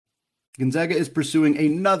Gonzaga is pursuing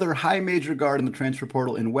another high major guard in the transfer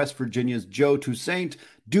portal in West Virginia's Joe Toussaint.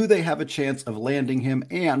 Do they have a chance of landing him,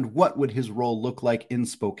 and what would his role look like in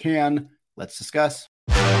Spokane? Let's discuss.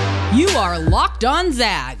 You are Locked On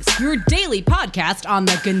Zags, your daily podcast on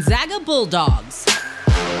the Gonzaga Bulldogs.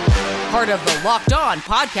 Part of the Locked On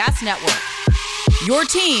Podcast Network. Your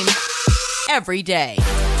team every day.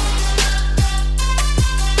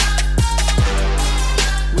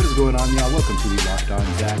 What is going on, y'all? Welcome to the Locked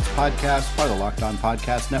On Zags podcast, part of the Locked On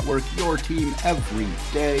Podcast Network, your team every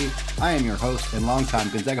day. I am your host and longtime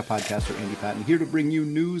Gonzaga podcaster, Andy Patton, here to bring you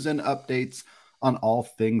news and updates on all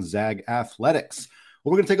things Zag athletics.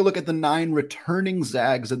 Well, we're going to take a look at the 9 returning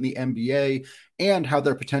Zags in the NBA and how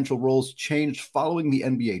their potential roles changed following the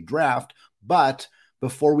NBA draft. But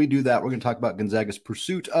before we do that, we're going to talk about Gonzaga's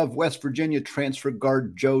pursuit of West Virginia transfer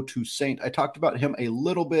guard Joe Toussaint. I talked about him a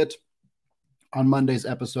little bit on Monday's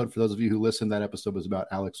episode. For those of you who listened, that episode was about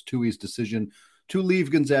Alex Tui's decision to leave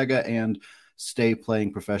Gonzaga and stay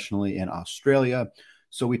playing professionally in Australia.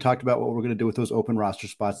 So we talked about what we're going to do with those open roster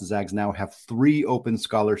spots. The Zags now have 3 open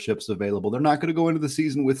scholarships available. They're not going to go into the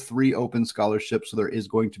season with 3 open scholarships, so there is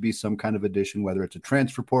going to be some kind of addition, whether it's a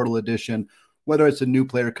transfer portal addition, whether it's a new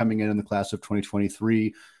player coming in the class of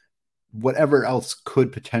 2023, whatever else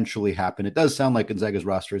could potentially happen. It does sound like Gonzaga's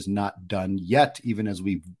roster is not done yet, even as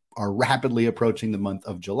we are rapidly approaching the month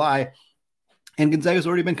of July. And Gonzaga's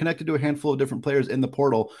already been connected to a handful of different players in the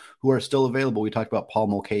portal who are still available. We talked about Paul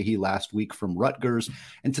Mulcahy last week from Rutgers.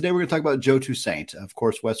 And today we're going to talk about Joe Toussaint. Of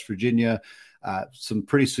course, West Virginia, some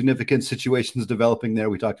pretty significant situations developing there.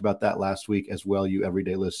 We talked about that last week as well. You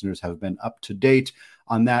everyday listeners have been up to date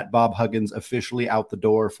on that. Bob Huggins officially out the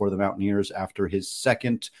door for the Mountaineers after his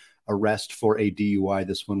second arrest for a DUI.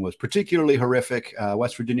 This one was particularly horrific.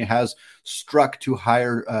 West Virginia has struck to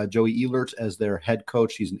hire Joey Ehlert as their head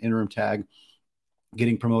coach. He's an interim tag,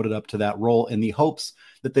 getting promoted up to that role in the hopes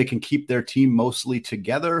that they can keep their team mostly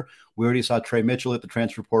together. We already saw Trey Mitchell hit the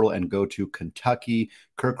transfer portal and go to Kentucky.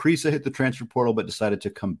 Kirk Kriisa hit the transfer portal but decided to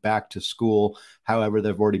come back to school. However,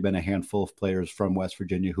 there have already been a handful of players from West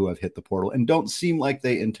Virginia who have hit the portal and don't seem like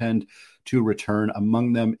they intend to return.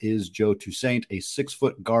 Among them is Joe Toussaint, a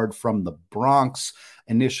 6-foot guard from the Bronx.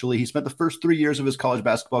 Initially, he spent the first 3 years of his college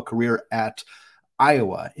basketball career at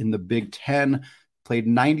Iowa in the Big Ten. Played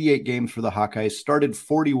 98 games for the Hawkeyes, started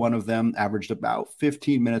 41 of them, averaged about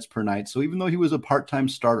 15 minutes per night. So even though he was a part-time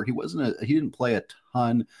starter, he didn't play a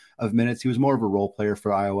ton of minutes. He was more of a role player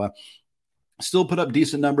for Iowa. Still put up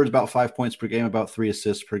decent numbers, about 5 points per game, about 3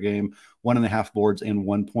 assists per game, 1.5 boards, and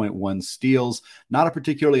 1.1 steals. Not a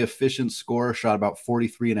particularly efficient scorer, shot about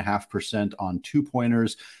 43.5% on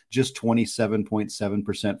 2-pointers, just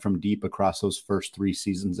 27.7% from deep across those first 3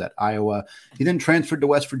 seasons at Iowa. He then transferred to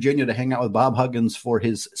West Virginia to hang out with Bob Huggins for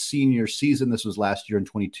his senior season. This was last year in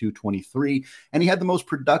 22-23, and he had the most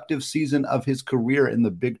productive season of his career in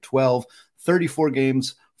the Big 12, 34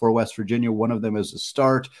 games for West Virginia, one of them as a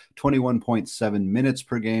start, 21.7 minutes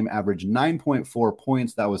per game, averaged 9.4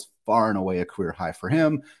 points. That was far and away a career high for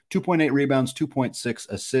him. 2.8 rebounds, 2.6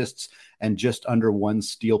 assists, and just under 1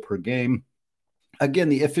 steal per game. Again,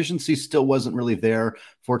 the efficiency still wasn't really there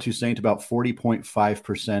for Toussaint, about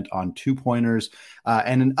 40.5% on 2-pointers,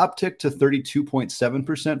 and an uptick to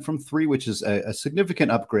 32.7% from 3, which is a significant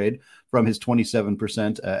upgrade from his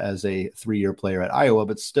 27% as a 3-year player at Iowa,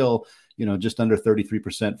 but still, just under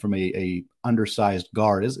 33% from a undersized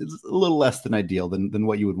guard is a little less than ideal than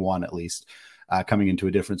what you would want, at least coming into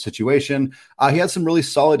a different situation. He had some really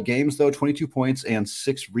solid games, though, 22 points and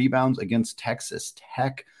 6 rebounds against Texas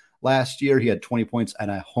Tech. Last year, he had 20 points at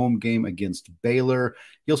a home game against Baylor.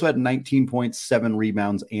 He also had 19.7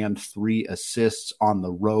 rebounds and 3 assists on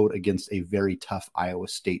the road against a very tough Iowa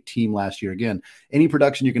State team last year. Again, any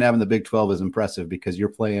production you can have in the Big 12 is impressive because you're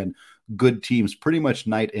playing good teams pretty much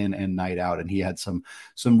night in and night out. And he had some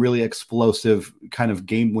really explosive kind of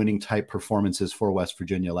game-winning type performances for West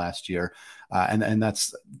Virginia last year. And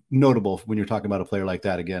that's notable when you're talking about a player like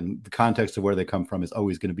that. Again, the context of where they come from is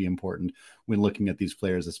always going to be important when looking at these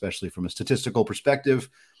players, especially from a statistical perspective.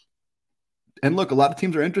 And look, a lot of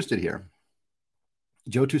teams are interested here.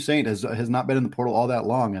 Joe Toussaint has not been in the portal all that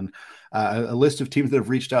long. And a list of teams that have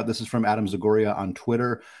reached out, this is from Adam Zagoria on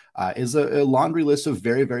Twitter, is a laundry list of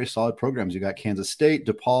very, very solid programs. You got Kansas State,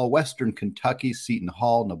 DePaul, Western Kentucky, Seton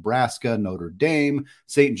Hall, Nebraska, Notre Dame,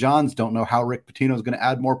 St. John's. Don't know how Rick Pitino is going to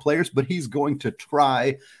add more players, but he's going to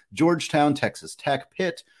try. Georgetown, Texas Tech,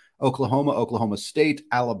 Pitt, Oklahoma, Oklahoma State,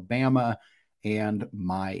 Alabama, and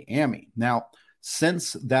Miami. Now,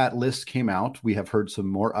 since that list came out, we have heard some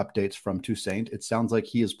more updates from Toussaint. It sounds like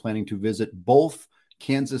he is planning to visit both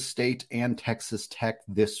Kansas State and Texas Tech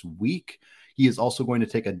this week. He is also going to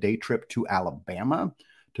take a day trip to Alabama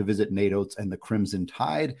to visit Nate Oates and the Crimson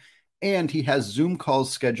Tide. And he has Zoom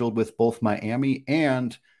calls scheduled with both Miami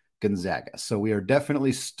and Gonzaga. So we are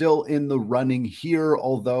definitely still in the running here,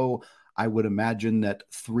 although I would imagine that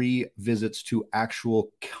 3 visits to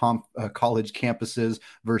actual college campuses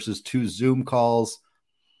versus 2 Zoom calls,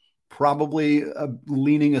 probably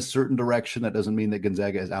leaning a certain direction. That doesn't mean that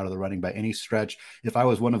Gonzaga is out of the running by any stretch. If I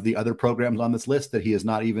was one of the other programs on this list that he is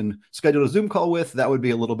not even scheduled a Zoom call with, that would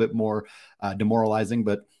be a little bit more demoralizing,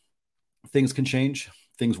 but things can change.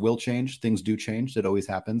 Things will change. Things do change. It always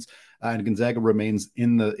happens. And Gonzaga remains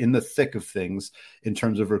in the thick of things in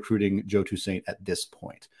terms of recruiting Joe Toussaint at this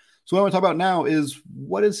point. So what I want to talk about now is,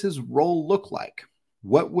 what does his role look like?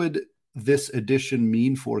 What would this addition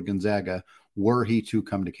mean for Gonzaga were he to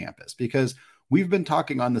come to campus? Because we've been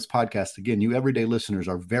talking on this podcast, again, you everyday listeners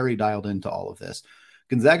are very dialed into all of this.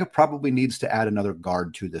 Gonzaga probably needs to add another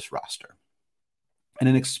guard to this roster. And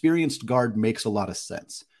an experienced guard makes a lot of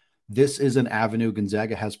sense. This is an avenue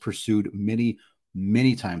Gonzaga has pursued many,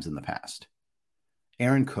 many times in the past.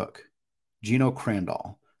 Aaron Cook, Gino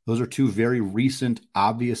Crandall, those are 2 very recent,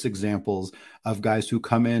 obvious examples of guys who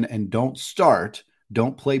come in and don't start,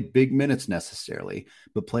 don't play big minutes necessarily,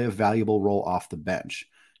 but play a valuable role off the bench.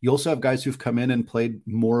 You also have guys who've come in and played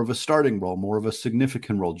more of a starting role, more of a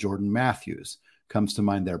significant role. Jordan Matthews comes to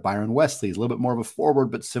mind there. Byron Wesley is a little bit more of a forward,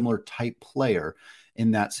 but similar type player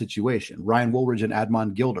in that situation. Ryan Woolridge and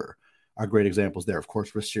Admon Gilder are great examples there. Of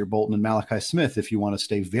course, Rasir Bolton and Malachi Smith, if you want to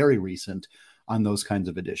stay very recent on those kinds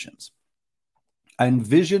of additions. I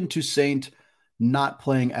envision Toussaint not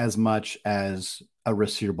playing as much as a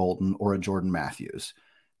Rasir Bolton or a Jordan Matthews.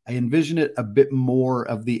 I envision it a bit more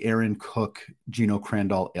of the Aaron Cook, Gino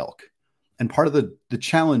Crandall ilk. And part of the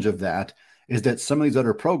challenge of that is that some of these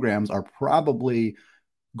other programs are probably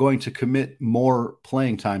going to commit more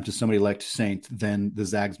playing time to somebody like Toussaint than the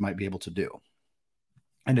Zags might be able to do.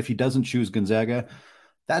 And if he doesn't choose Gonzaga,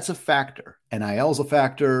 that's a factor. NIL is a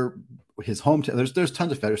factor. His hometown, there's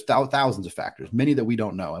tons of factors, thousands of factors, many that we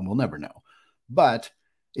don't know and we'll never know. But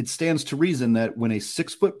it stands to reason that when a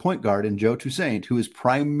 6-foot point guard in Joe Toussaint, who is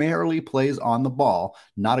primarily plays on the ball,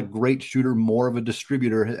 not a great shooter, more of a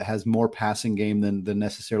distributor, has more passing game than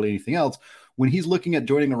necessarily anything else, when he's looking at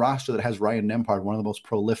joining a roster that has Ryan Nembhard, one of the most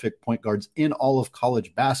prolific point guards in all of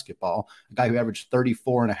college basketball, a guy who averaged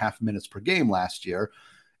 34.5 minutes per game last year,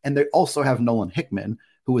 and they also have Nolan Hickman,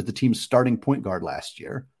 who was the team's starting point guard last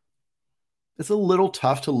year, it's a little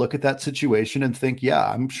tough to look at that situation and think, yeah,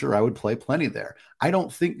 I'm sure I would play plenty there. I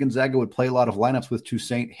don't think Gonzaga would play a lot of lineups with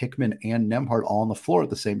Toussaint, Hickman, and Nembhard all on the floor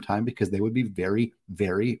at the same time because they would be very,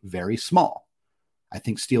 very, very small. I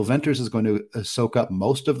think Steele Venters is going to soak up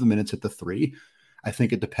most of the minutes at the 3. I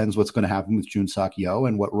think it depends what's going to happen with Junsock Yeo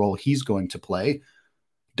and what role he's going to play.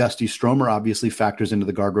 Dusty Stromer obviously factors into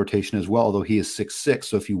the guard rotation as well, although he is 6'6".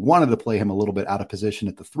 So if you wanted to play him a little bit out of position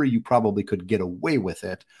at the 3, you probably could get away with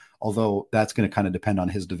it, although that's going to kind of depend on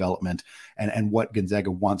his development and what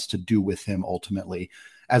Gonzaga wants to do with him ultimately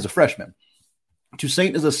as a freshman.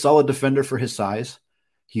 Toussaint is a solid defender for his size.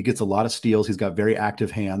 He gets a lot of steals. He's got very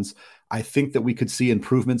active hands. I think that we could see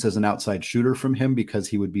improvements as an outside shooter from him because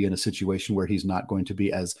he would be in a situation where he's not going to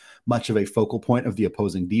be as much of a focal point of the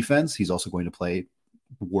opposing defense. He's also going to play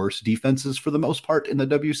worse defenses for the most part in the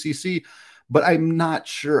WCC, but I'm not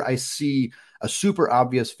sure I see a super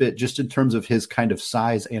obvious fit just in terms of his kind of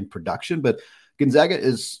size and production. But Gonzaga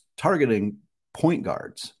is targeting point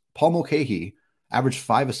guards. Paul Mulcahy averaged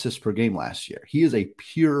 5 assists per game last year. He is a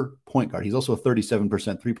pure point guard. He's also a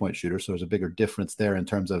 37% three-point shooter, so there's a bigger difference there in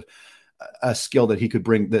terms of a skill that he could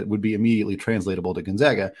bring that would be immediately translatable to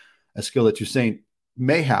Gonzaga, a skill that Toussaint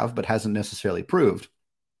may have but hasn't necessarily proved.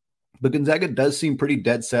 But Gonzaga does seem pretty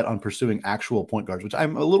dead set on pursuing actual point guards, which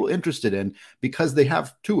I'm a little interested in because they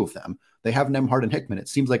have 2 of them. They have Nembhard and Hickman. It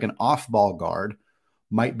seems like an off-ball guard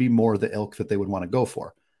might be more the ilk that they would want to go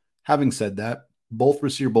for. Having said that, both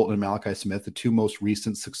Rasir Bolton and Malachi Smith, the 2 most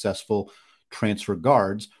recent successful transfer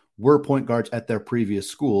guards, were point guards at their previous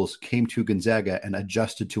schools, came to Gonzaga and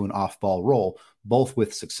adjusted to an off-ball role, both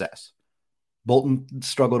with success. Bolton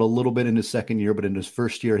struggled a little bit in his second year, but in his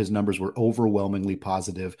first year, his numbers were overwhelmingly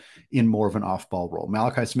positive in more of an off-ball role.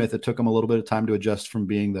 Malachi Smith, it took him a little bit of time to adjust from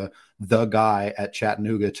being the guy at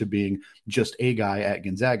Chattanooga to being just a guy at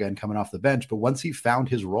Gonzaga and coming off the bench. But once he found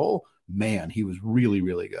his role, man, he was really,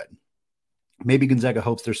 really good. Maybe Gonzaga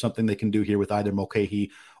hopes there's something they can do here with either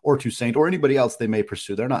Mulcahy or Toussaint or anybody else they may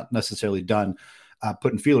pursue. They're not necessarily done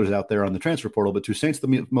putting feelers out there on the transfer portal, but Toussaint's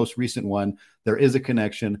the most recent one. There is a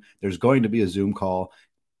connection. There's going to be a Zoom call.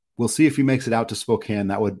 We'll see if he makes it out to Spokane.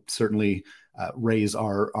 That would certainly raise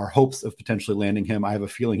our hopes of potentially landing him. I have a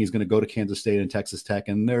feeling he's going to go to Kansas State and Texas Tech,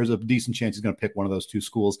 and there's a decent chance he's going to pick one of those two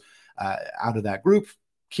schools out of that group.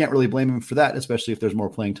 Can't really blame him for that, especially if there's more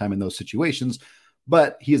playing time in those situations.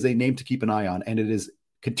 But he is a name to keep an eye on, and it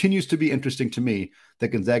continues to be interesting to me that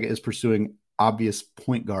Gonzaga is pursuing obvious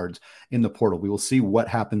point guards in the portal. We will see what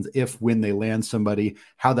happens when they land somebody,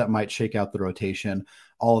 how that might shake out the rotation,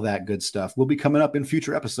 all of that good stuff. Will be coming up in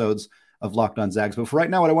future episodes of Locked On Zags. But for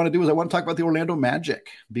right now, what I want to do is I want to talk about the Orlando Magic,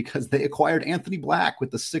 because they acquired Anthony Black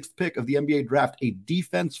with the 6th pick of the NBA draft, a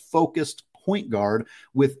defense-focused point guard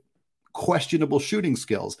with questionable shooting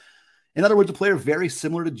skills. In other words, a player very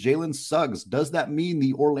similar to Jalen Suggs. Does that mean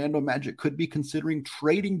the Orlando Magic could be considering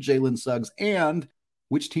trading Jalen Suggs, and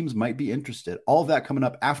which teams might be interested? All of that coming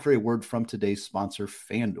up after a word from today's sponsor,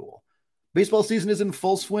 FanDuel. Baseball season is in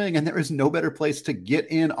full swing, and there is no better place to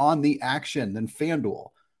get in on the action than FanDuel,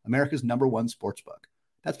 America's #1 sportsbook.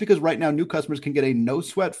 That's because right now new customers can get a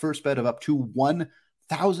no-sweat first bet of up to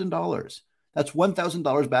 $1,000. That's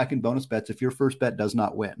 $1,000 back in bonus bets if your first bet does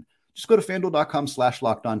not win. Just go to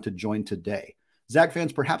FanDuel.com/lockedon to join today. Zag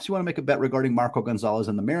fans, perhaps you want to make a bet regarding Marco Gonzalez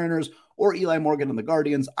and the Mariners or Eli Morgan and the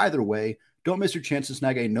Guardians. Either way, don't miss your chance to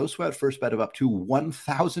snag a no-sweat first bet of up to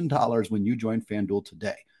 $1,000 when you join FanDuel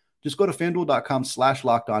today. Just go to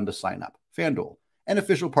FanDuel.com/lockedon to sign up. FanDuel, an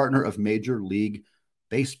official partner of Major League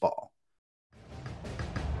Baseball.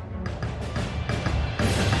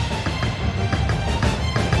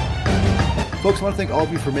 Folks, I want to thank all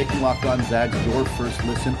of you for making Locked On Zags your first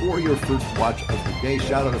listen or your first watch of the day.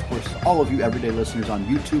 Shout out, of course, to all of you everyday listeners on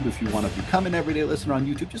YouTube. If you want to become an everyday listener on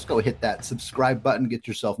YouTube, just go hit that subscribe button, get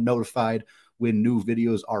yourself notified when new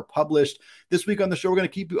videos are published. This week on the show, we're going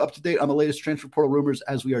to keep you up to date on the latest transfer portal rumors,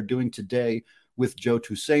 as we are doing today with Joe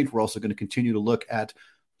Toussaint. We're also going to continue to look at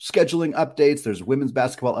scheduling updates. There's women's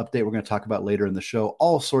basketball update we're going to talk about later in the show.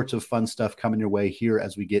 All sorts of fun stuff coming your way here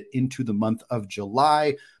as we get into the month of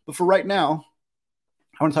July. But for right now,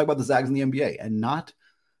 I want to talk about the Zags in the NBA, and not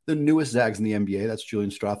the newest Zags in the NBA. That's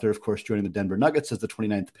Julian Strawther, of course, joining the Denver Nuggets as the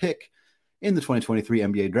 29th pick in the 2023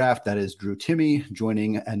 NBA draft. That is Drew Timme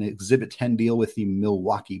joining an Exhibit 10 deal with the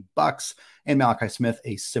Milwaukee Bucks, and Malachi Smith,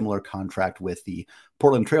 a similar contract with the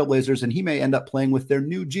Portland Trailblazers, and he may end up playing with their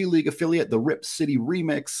new G League affiliate, the Rip City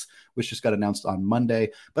Remix, which just got announced on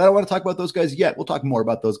Monday. But I don't want to talk about those guys yet. We'll talk more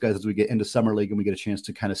about those guys as we get into Summer League and we get a chance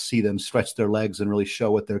to kind of see them stretch their legs and really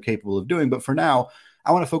show what they're capable of doing. But for now,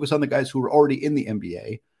 I want to focus on the guys who were already in the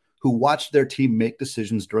NBA, who watched their team make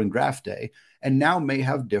decisions during draft day, and now may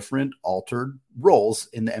have different altered roles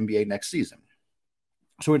in the NBA next season.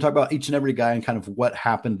 So we're going to talk about each and every guy and kind of what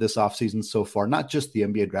happened this offseason so far, not just the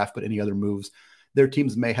NBA draft, but any other moves their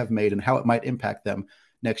teams may have made and how it might impact them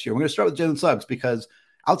next year. We're going to start with Jalen Suggs, because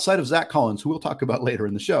outside of Zach Collins, who we'll talk about later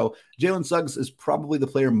in the show, Jalen Suggs is probably the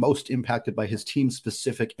player most impacted by his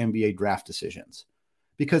team-specific NBA draft decisions.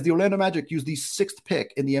 Because the Orlando Magic used the 6th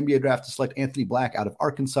pick in the NBA draft to select Anthony Black out of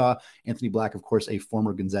Arkansas. Anthony Black, of course, a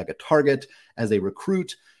former Gonzaga target as a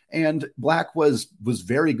recruit. And Black was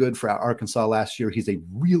very good for Arkansas last year. He's a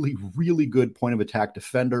really, really good point of attack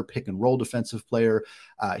defender, pick and roll defensive player.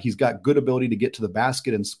 He's got good ability to get to the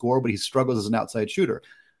basket and score, but he struggles as an outside shooter.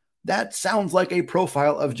 That sounds like a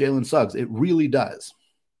profile of Jalen Suggs. It really does.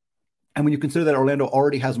 And when you consider that Orlando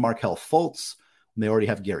already has Markelle Fultz, and they already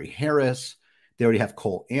have Gary Harris, they already have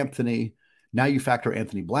Cole Anthony. Now you factor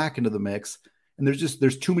Anthony Black into the mix, and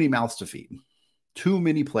there's too many mouths to feed. Too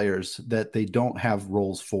many players that they don't have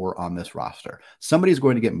roles for on this roster. Somebody's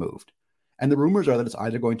going to get moved. And the rumors are that it's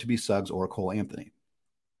either going to be Suggs or Cole Anthony.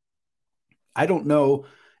 I don't know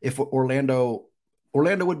if Orlando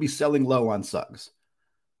would be selling low on Suggs.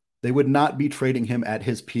 They would not be trading him at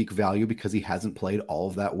his peak value because he hasn't played all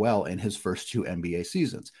of that well in his first 2 NBA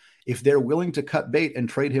seasons. If they're willing to cut bait and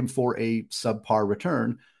trade him for a subpar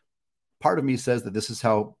return, part of me says that this is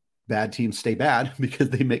how bad teams stay bad,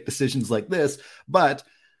 because they make decisions like this. But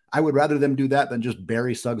I would rather them do that than just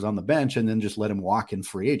bury Suggs on the bench and then just let him walk in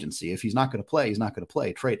free agency. If he's not going to play, he's not going to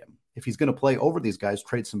play. Trade him. If he's going to play over these guys,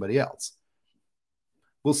 trade somebody else.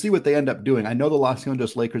 We'll see what they end up doing. I know the Los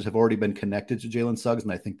Angeles Lakers have already been connected to Jalen Suggs,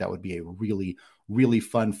 and I think that would be a really, really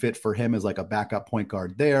fun fit for him as like a backup point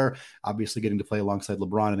guard there. Obviously, getting to play alongside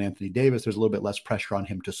LeBron and Anthony Davis, there's a little bit less pressure on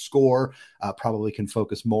him to score. Probably can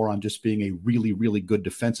focus more on just being a really, really good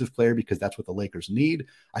defensive player, because that's what the Lakers need.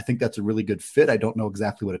 I think that's a really good fit. I don't know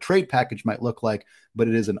exactly what a trade package might look like, but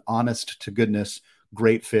it is an honest to goodness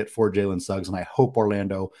great fit for Jalen Suggs, and I hope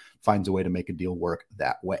Orlando finds a way to make a deal work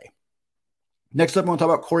that way. Next up, I want to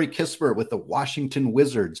talk about Corey Kispert with the Washington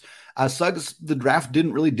Wizards. Suggs, the draft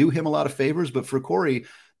didn't really do him a lot of favors, but for Corey,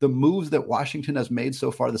 the moves that Washington has made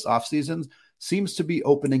so far this offseason seems to be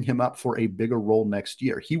opening him up for a bigger role next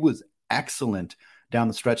year. He was excellent down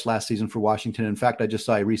the stretch last season for Washington. In fact, I just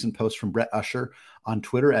saw a recent post from Brett Usher on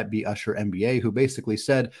Twitter at @BUsherNBA, who basically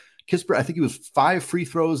said Kispert, I think he was 5 free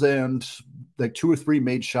throws and like 2 or 3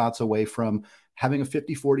 made shots away from having a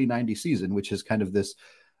 50, 40, 90 season, which is kind of this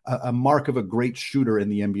a mark of a great shooter in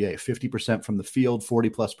the NBA. 50% from the field,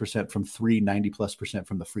 40+% from 3, 90+%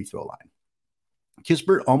 from the free throw line.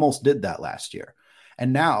 Kispert almost did that last year.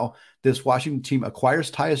 And now this Washington team acquires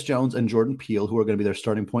Tyus Jones and Jordan Peele, who are going to be their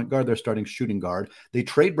starting point guard, their starting shooting guard. They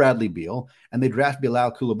trade Bradley Beal, and they draft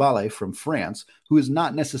Bilal Coulibaly from France, who is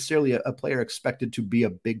not necessarily a player expected to be a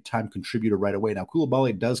big-time contributor right away. Now,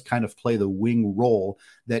 Coulibaly does kind of play the wing role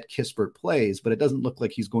that Kispert plays, but it doesn't look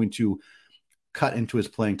like he's going to cut into his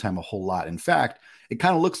playing time a whole lot. In fact, it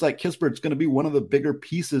kind of looks like Kispert's going to be one of the bigger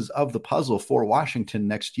pieces of the puzzle for Washington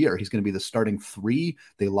next year. He's going to be the starting 3.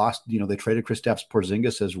 They lost, they traded Kristaps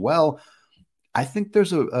Porzingis as well. I think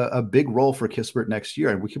there's a big role for Kispert next year,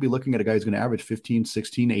 and we could be looking at a guy who's going to average 15,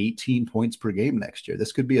 16, 18 points per game next year.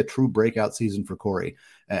 This could be a true breakout season for Corey,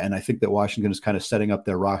 and I think that Washington is kind of setting up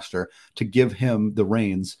their roster to give him the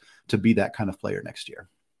reins to be that kind of player next year.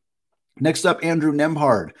 Next up, Andrew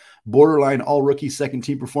Nembhard, borderline all-rookie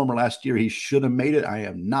second-team performer last year. He should have made it. I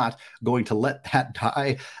am not going to let that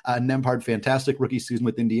die. Nembhard, fantastic rookie season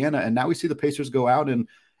with Indiana, and now we see the Pacers go out and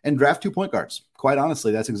draft 2 point guards. Quite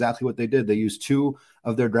honestly, that's exactly what they did. They used 2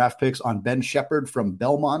 of their draft picks on Ben Shepherd from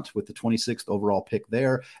Belmont with the 26th overall pick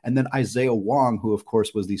there, and then Isaiah Wong, who, of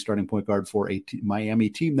course, was the starting point guard for a Miami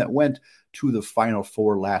team that went to the Final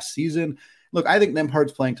Four last season. Look, I think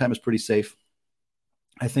Nembhard's playing time is pretty safe.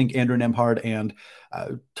 I think Andrew Nembhard and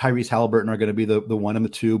Tyrese Halliburton are going to be the 1 and the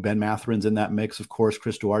 2. Ben Matherin's in that mix. Of course,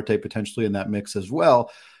 Chris Duarte potentially in that mix as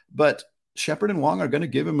well. But Shepherd and Wong are going to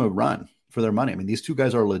give him a run for their money. I mean, these 2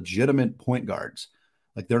 guys are legitimate point guards.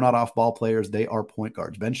 Like, they're not off-ball players. They are point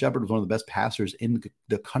guards. Ben Shepherd was one of the best passers in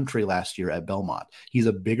the country last year at Belmont. He's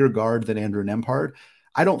a bigger guard than Andrew Nembhard.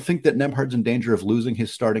 I don't think that Nembhard's in danger of losing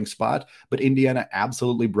his starting spot, but Indiana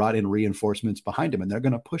absolutely brought in reinforcements behind him, and they're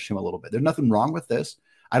going to push him a little bit. There's nothing wrong with this.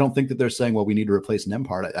 I don't think that they're saying, well, we need to replace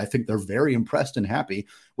Nembhard. I think they're very impressed and happy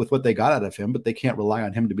with what they got out of him, but they can't rely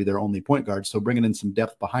on him to be their only point guard. So bringing in some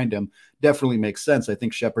depth behind him definitely makes sense. I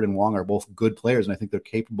think Shepherd and Wong are both good players, and I think they're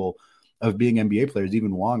capable of being NBA players.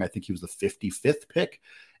 Even Wong, I think he was the 55th pick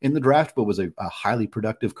in the draft, but was a highly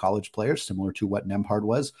productive college player, similar to what Nembhard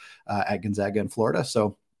was at Gonzaga in Florida.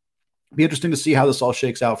 So it'll be interesting to see how this all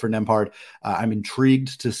shakes out for Nembhard. I'm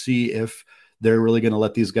intrigued to see if they're really going to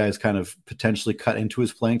let these guys kind of potentially cut into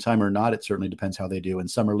his playing time or not. It certainly depends how they do in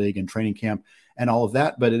summer league and training camp and all of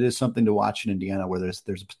that. But it is something to watch in Indiana where there's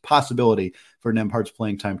a possibility for Nembhard's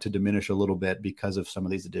playing time to diminish a little bit because of some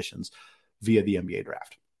of these additions via the NBA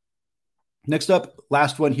draft. Next up,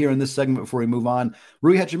 last one here in this segment before we move on,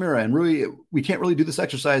 Rui Hachimura. And Rui, we can't really do this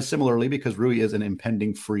exercise similarly because Rui is an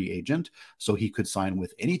impending free agent, so he could sign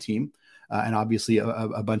with any team. And obviously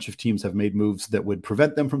a bunch of teams have made moves that would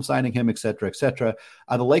prevent them from signing him, et cetera, et cetera.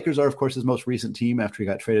 The Lakers are, of course, his most recent team after he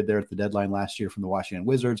got traded there at the deadline last year from the Washington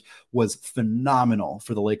Wizards. Was phenomenal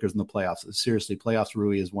for the Lakers in the playoffs. Seriously, playoffs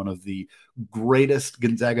Rui is one of the greatest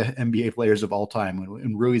Gonzaga NBA players of all time.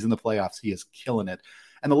 When Rui's in the playoffs, he is killing it.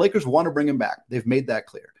 And the Lakers want to bring him back. They've made that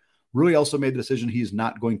clear. Rui also made the decision he's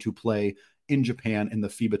not going to play in Japan in the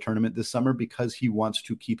FIBA tournament this summer because he wants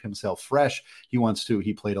to keep himself fresh. He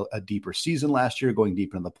played a deeper season last year, going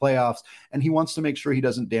deeper in the playoffs, and he wants to make sure he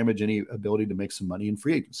doesn't damage any ability to make some money in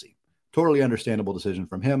free agency. Totally understandable decision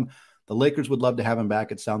from him. The Lakers would love to have him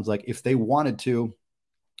back. It sounds like if they wanted to,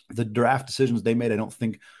 the draft decisions they made, I don't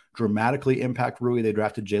think dramatically impact Rui. They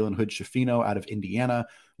drafted Jalen Hood-Schifino out of Indiana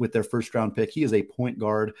with their first-round pick. He is a point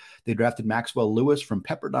guard. They drafted Maxwell Lewis from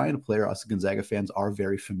Pepperdine, a player us Gonzaga fans are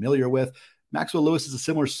very familiar with. Maxwell Lewis is a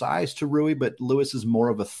similar size to Rui, but Lewis is more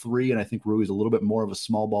of a 3, and I think Rui is a little bit more of a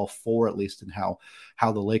small ball 4, at least in how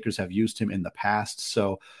the Lakers have used him in the past.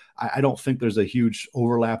 So I don't think there's a huge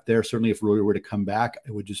overlap there. Certainly if Rui were to come back,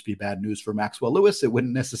 it would just be bad news for Maxwell Lewis. It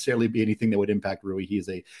wouldn't necessarily be anything that would impact Rui. He is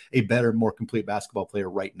a better, more complete basketball player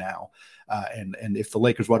right now. And if the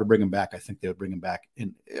Lakers want to bring him back, I think they would bring him back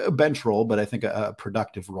in a bench role, but I think a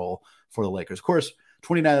productive role for the Lakers. Of course,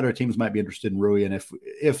 29 other teams might be interested in Rui, and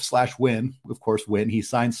when he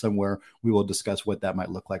signs somewhere, we will discuss what that might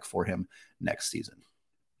look like for him next season.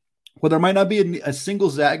 Well, there might not be a single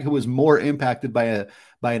Zag who is more impacted by an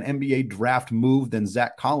NBA draft move than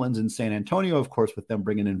Zach Collins in San Antonio, of course, with them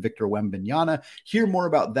bringing in Victor Wembanyama. Hear more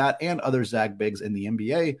about that and other Zag bigs in the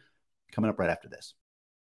NBA coming up right after this.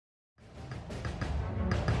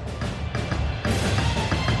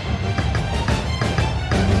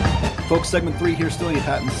 Folks, segment 3 here, still Andy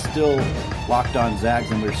Patton, still locked on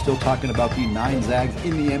Zags, and we're still talking about the 9 Zags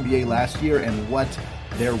in the NBA last year and what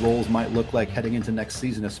their roles might look like heading into next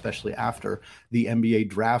season, especially after the NBA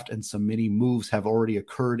draft, and some mini moves have already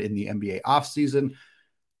occurred in the NBA offseason. I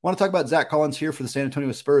want to talk about Zach Collins here for the San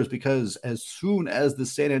Antonio Spurs, because as soon as the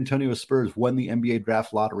San Antonio Spurs won the NBA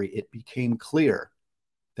draft lottery, it became clear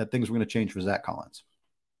that things were going to change for Zach Collins,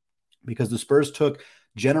 because the Spurs took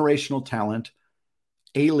generational talent,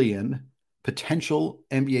 alien, potential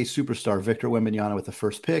NBA superstar Victor Wembanyama with the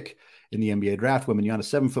first pick in the NBA draft. Wembanyama,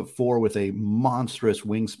 7'4" with a monstrous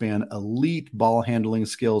wingspan, elite ball handling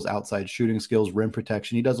skills, outside shooting skills, rim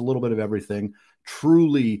protection. He does a little bit of everything.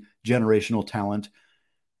 Truly generational talent.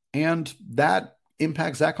 And that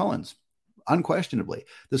impacts Zach Collins, unquestionably.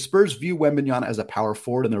 The Spurs view Wembanyama as a power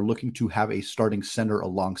forward, and they're looking to have a starting center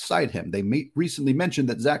alongside him. They recently mentioned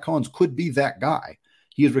that Zach Collins could be that guy.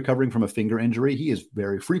 He is recovering from a finger injury. He is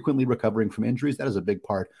very frequently recovering from injuries. That is a big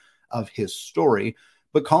part of his story.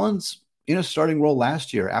 But Collins, in a starting role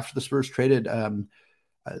last year, after the Spurs traded,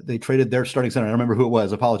 they traded their starting center. I don't remember who it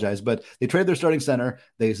was. Apologize. But they traded their starting center.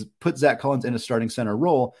 They put Zach Collins in a starting center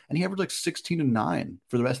role, and he averaged like 16 and 9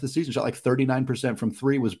 for the rest of the season. Shot like 39% from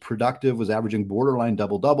three, was productive, was averaging borderline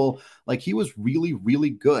double-double. Like, he was really, really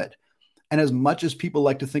good. And as much as people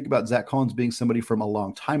like to think about Zach Collins being somebody from a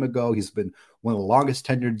long time ago, he's been one of the longest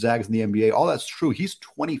tenured Zags in the NBA. All that's true. He's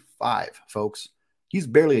 25, folks. He's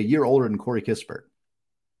barely a year older than Corey Kispert.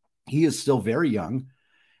 He is still very young,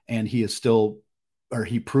 and he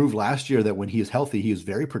proved last year that when he is healthy, he is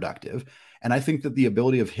very productive. And I think that the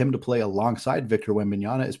ability of him to play alongside Victor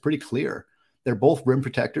Wembanyama is pretty clear. They're both rim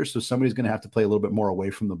protectors, so somebody's going to have to play a little bit more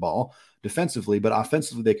away from the ball defensively, but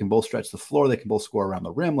offensively, they can both stretch the floor. They can both score around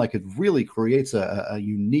the rim. Like, it really creates a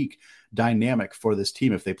unique dynamic for this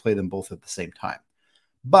team if they play them both at the same time.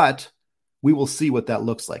 But we will see what that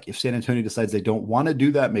looks like. If San Antonio decides they don't want to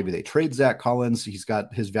do that, maybe they trade Zach Collins. He's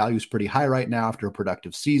got his values pretty high right now after a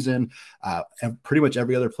productive season. And pretty much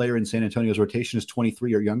every other player in San Antonio's rotation is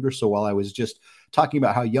 23 or younger. So while I was just talking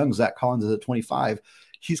about how young Zach Collins is at 25,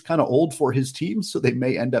 he's kind of old for his team, so they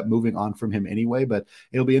may end up moving on from him anyway. But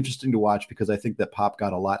it'll be interesting to watch, because I think that Pop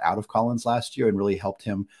got a lot out of Collins last year and really helped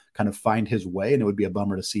him kind of find his way. And it would be a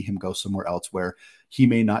bummer to see him go somewhere else where he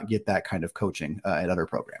may not get that kind of coaching at other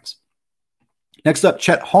programs. Next up,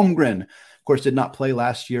 Chet Holmgren, of course, did not play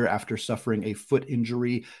last year after suffering a foot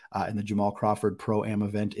injury in the Jamal Crawford Pro-Am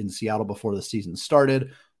event in Seattle before the season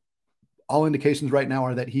started. All indications right now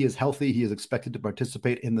are that he is healthy. He is expected to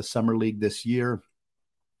participate in the Summer League this year,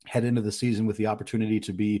 head into the season with the opportunity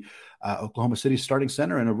to be Oklahoma City's starting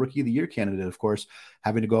center and a Rookie of the Year candidate. Of course,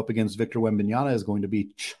 having to go up against Victor Wembanyama is going to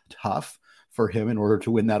be tough for him in order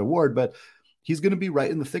to win that award, but he's going to be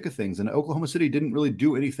right in the thick of things. And Oklahoma City didn't really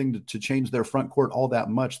do anything to change their front court all that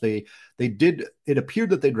much. They did. It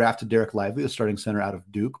appeared that they drafted Derek Lively, the starting center out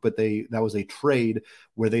of Duke, but that was a trade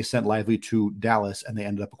where they sent Lively to Dallas, and they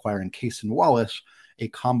ended up acquiring Cason Wallace, a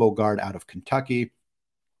combo guard out of Kentucky.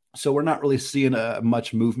 So we're not really seeing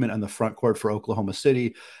much movement on the front court for Oklahoma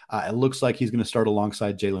City. It looks like he's going to start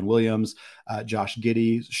alongside Jalen Williams, Josh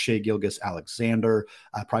Giddey, Shai Gilgeous-Alexander,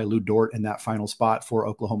 probably Lou Dort in that final spot for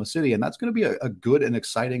Oklahoma City. And that's going to be a good and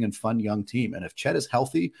exciting and fun young team. And if Chet is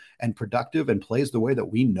healthy and productive and plays the way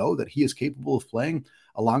that we know that he is capable of playing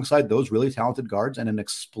alongside those really talented guards and an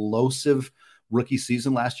explosive rookie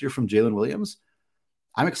season last year from Jalen Williams,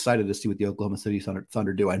 I'm excited to see what the Oklahoma City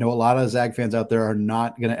Thunder do. I know a lot of Zag fans out there are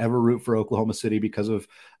not going to ever root for Oklahoma City because of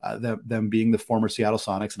them being the former Seattle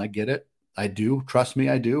Sonics, and I get it. I do. Trust me,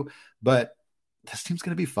 I do. But this team's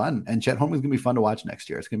going to be fun, and Chet Holmgren is going to be fun to watch next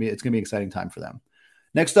year. It's going to be an exciting time for them.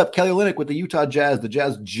 Next up, Kelly Olynyk with the Utah Jazz. The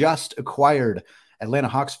Jazz just acquired Atlanta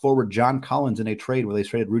Hawks forward John Collins in a trade where they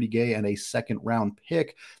traded Rudy Gay and a second-round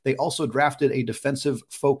pick. They also drafted a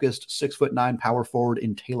defensive-focused 6'9" power forward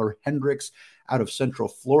in Taylor Hendricks out of Central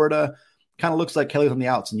Florida. Kind of looks like Kelly's on the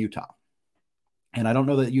outs in Utah. And I don't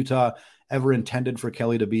know that Utah ever intended for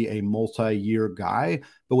Kelly to be a multi-year guy,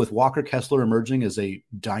 but with Walker Kessler emerging as a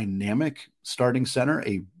dynamic starting center,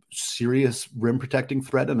 a serious rim protecting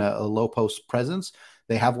threat and a low post presence,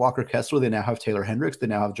 they have Walker Kessler. They now have Taylor Hendricks. They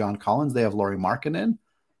now have John Collins. They have Lauri Markkanen.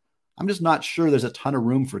 I'm just not sure there's a ton of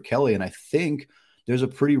room for Kelly. And I think there's a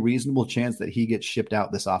pretty reasonable chance that he gets shipped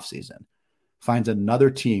out this offseason. Finds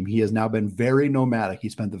another team. He has now been very nomadic. He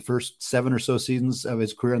spent the first 7 or so seasons of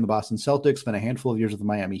his career in the Boston Celtics, spent a handful of years with the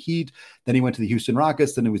Miami Heat. Then he went to the Houston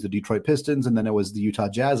Rockets. Then it was the Detroit Pistons. And then it was the Utah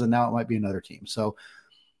Jazz. And now it might be another team. So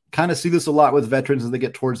kind of see this a lot with veterans as they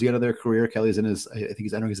get towards the end of their career. Kelly's I think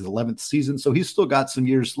he's entering his 11th season. So he's still got some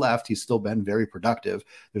years left. He's still been very productive.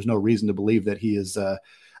 There's no reason to believe that he is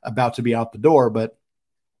about to be out the door, but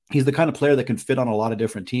he's the kind of player that can fit on a lot of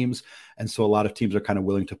different teams. And so a lot of teams are kind of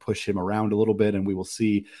willing to push him around a little bit. And we will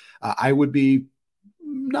see. I would be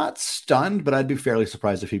not stunned, but I'd be fairly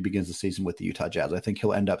surprised if he begins the season with the Utah Jazz. I think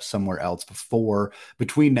he'll end up somewhere else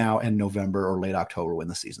between now and November or late October when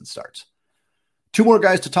the season starts. Two more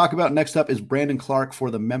guys to talk about. Next up is Brandon Clarke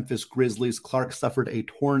for the Memphis Grizzlies. Clarke suffered a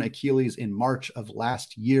torn Achilles in March of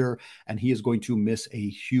last year, and he is going to miss a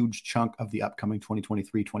huge chunk of the upcoming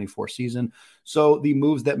 2023-24 season. So the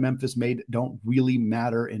moves that Memphis made don't really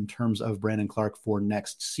matter in terms of Brandon Clarke for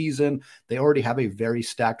next season. They already have a very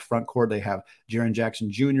stacked front court. They have Jaren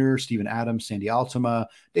Jackson Jr., Steven Adams, Sandy Altima,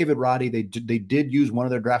 David Roddy. They did use one of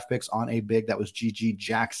their draft picks on a big. That was G.G.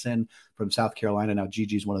 Jackson from South Carolina. Now,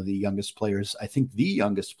 Gigi is one of the youngest players, I think the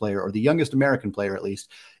youngest player, or the youngest American player at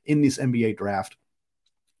least, in this NBA draft.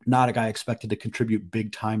 Not a guy expected to contribute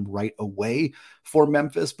big time right away for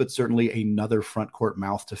Memphis, but certainly another front court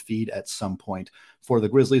mouth to feed at some point for the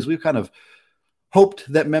Grizzlies. We've kind of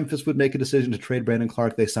hoped that Memphis would make a decision to trade Brandon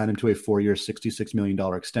Clarke. They signed him to a 4-year, $66 million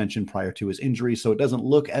extension prior to his injury, so it doesn't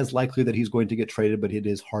look as likely that he's going to get traded, but it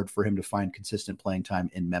is hard for him to find consistent playing time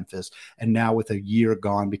in Memphis. And now with a year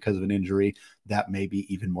gone because of an injury, that may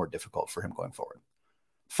be even more difficult for him going forward.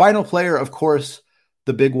 Final player, of course,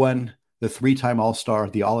 the big one, the 3-time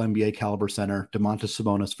All-Star, the All-NBA caliber center, Domantas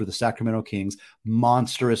Sabonis for the Sacramento Kings.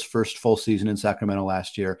 Monstrous first full season in Sacramento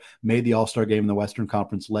last year. Made the All-Star game in the Western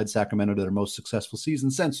Conference, led Sacramento to their most successful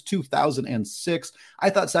season since 2006. I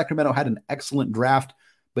thought Sacramento had an excellent draft,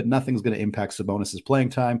 but nothing's going to impact Sabonis' playing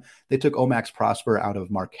time. They took Omax Prosper out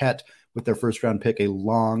of Marquette with their first-round pick, a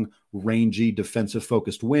long, rangy,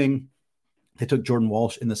 defensive-focused wing. They took Jordan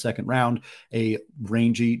Walsh in the second round, a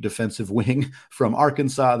rangy defensive wing from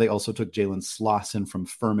Arkansas. They also took Jalen Slauson from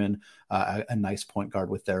Furman, a nice point guard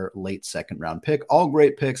with their late second round pick. All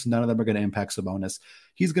great picks. None of them are going to impact Sabonis.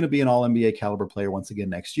 He's going to be an all-NBA caliber player once again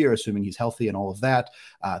next year, assuming he's healthy and all of that.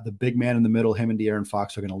 The big man in the middle, him and De'Aaron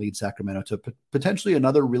Fox, are going to lead Sacramento to potentially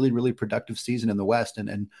another really, really productive season in the West.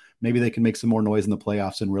 And maybe they can make some more noise in the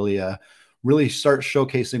playoffs and really start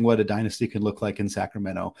showcasing what a dynasty can look like in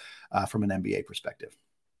Sacramento from an NBA perspective.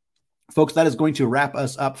 Folks, that is going to wrap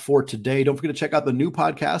us up for today. Don't forget to check out the new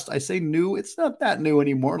podcast. I say new, it's not that new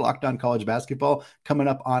anymore. Locked On College Basketball, coming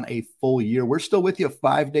up on a full year. We're still with you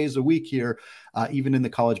 5 days a week here, even in the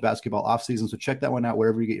college basketball offseason. So check that one out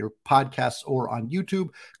wherever you get your podcasts or on YouTube.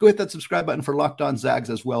 Go hit that subscribe button for Locked On Zags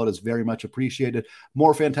as well. It is very much appreciated.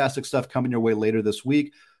 More fantastic stuff coming your way later this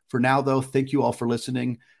week. For now, though, thank you all for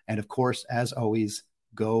listening. And of course, as always,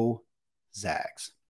 go Zags.